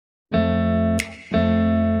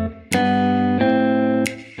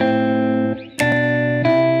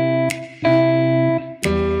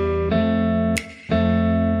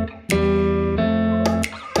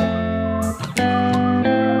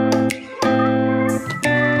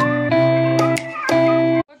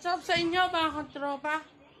sa inyo mga katropa.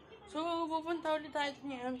 So, pupunta ulit tayo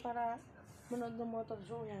ngayon para manood ng motor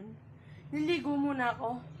show yan. Niligo muna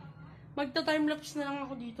ako. Magta-timelapse na lang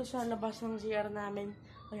ako dito sa labas ng CR namin.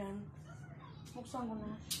 Ayan. Buksan ko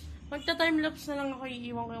na. Magta-timelapse na lang ako.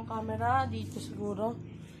 Iiwan ko yung camera dito siguro.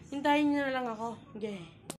 Hintayin niyo na lang ako. Okay.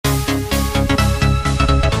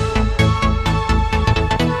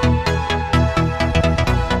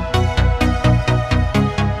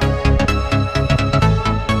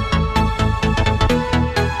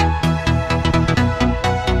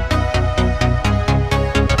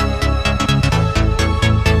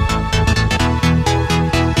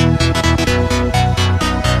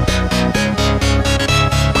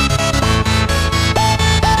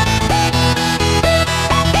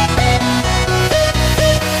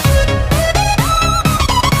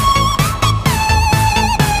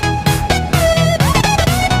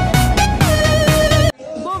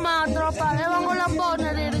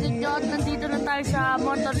 Sa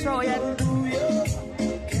motor show yan.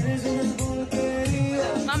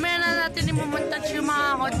 Mamaya na natin i-montage yung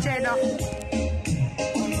mga kotse, no?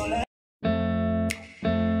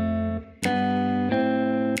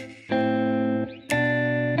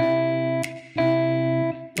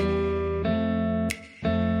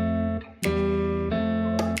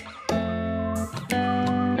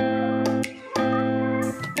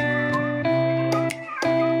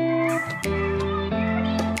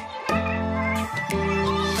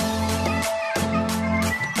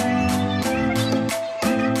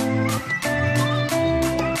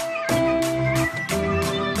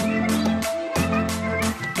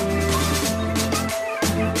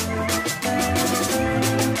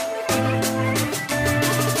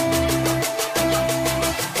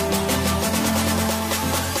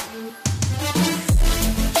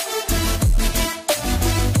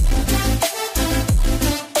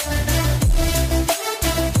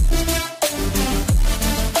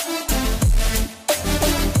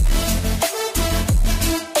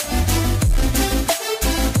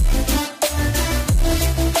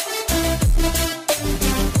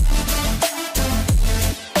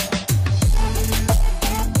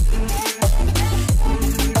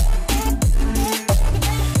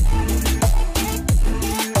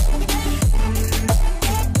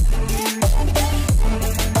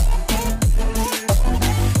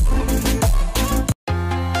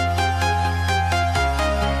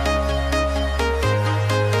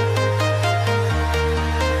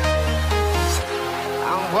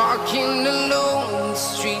 Walking alone, the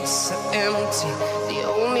streets are empty. The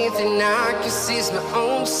only thing I can see is my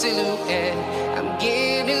own silhouette. I'm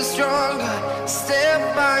getting stronger,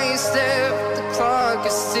 step by step. The clock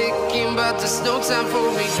is ticking, but there's no time for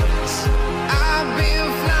me. I've been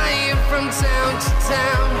flying from town to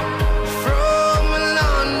town.